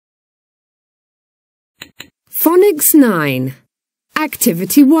Phonics 9.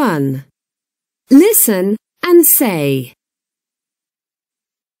 Activity 1. Listen and say.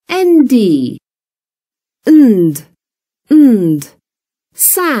 ND, and,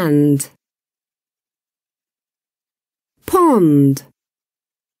 sand. Pond.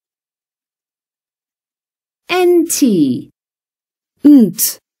 NT,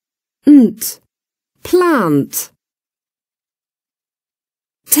 plant.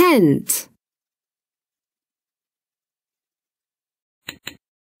 Tent.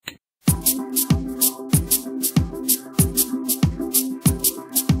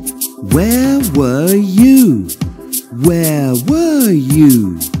 Where were you? Where were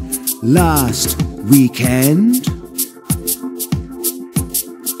you last weekend?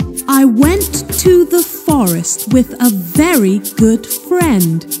 I went to the forest with a very good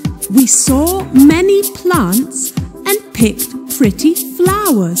friend. We saw many plants and picked pretty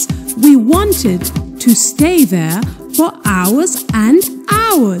flowers. We wanted to stay there for hours and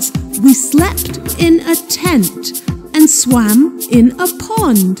hours. We slept in a tent and swam in a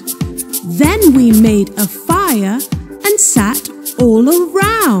pond. Then we made a fire and sat all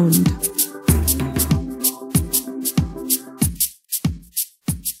around.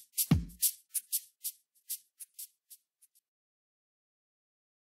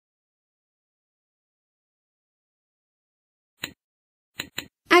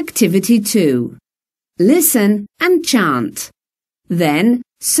 Activity 2. Listen and chant. Then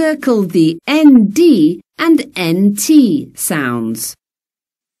circle the ND and NT sounds.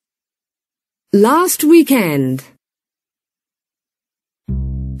 Last weekend.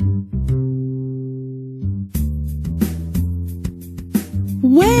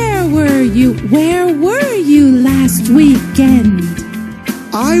 Where were you? Where were you last weekend?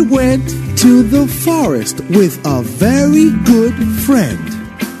 I went to the forest with a very good friend.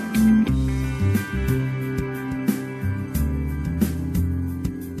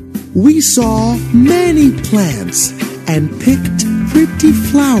 We saw many plants and picked pretty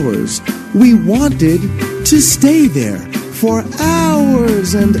flowers. We wanted to stay there for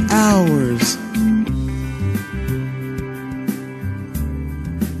hours and hours.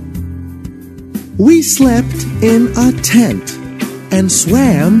 We slept in a tent and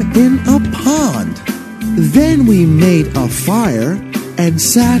swam in a pond. Then we made a fire and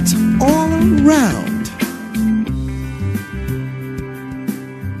sat all around.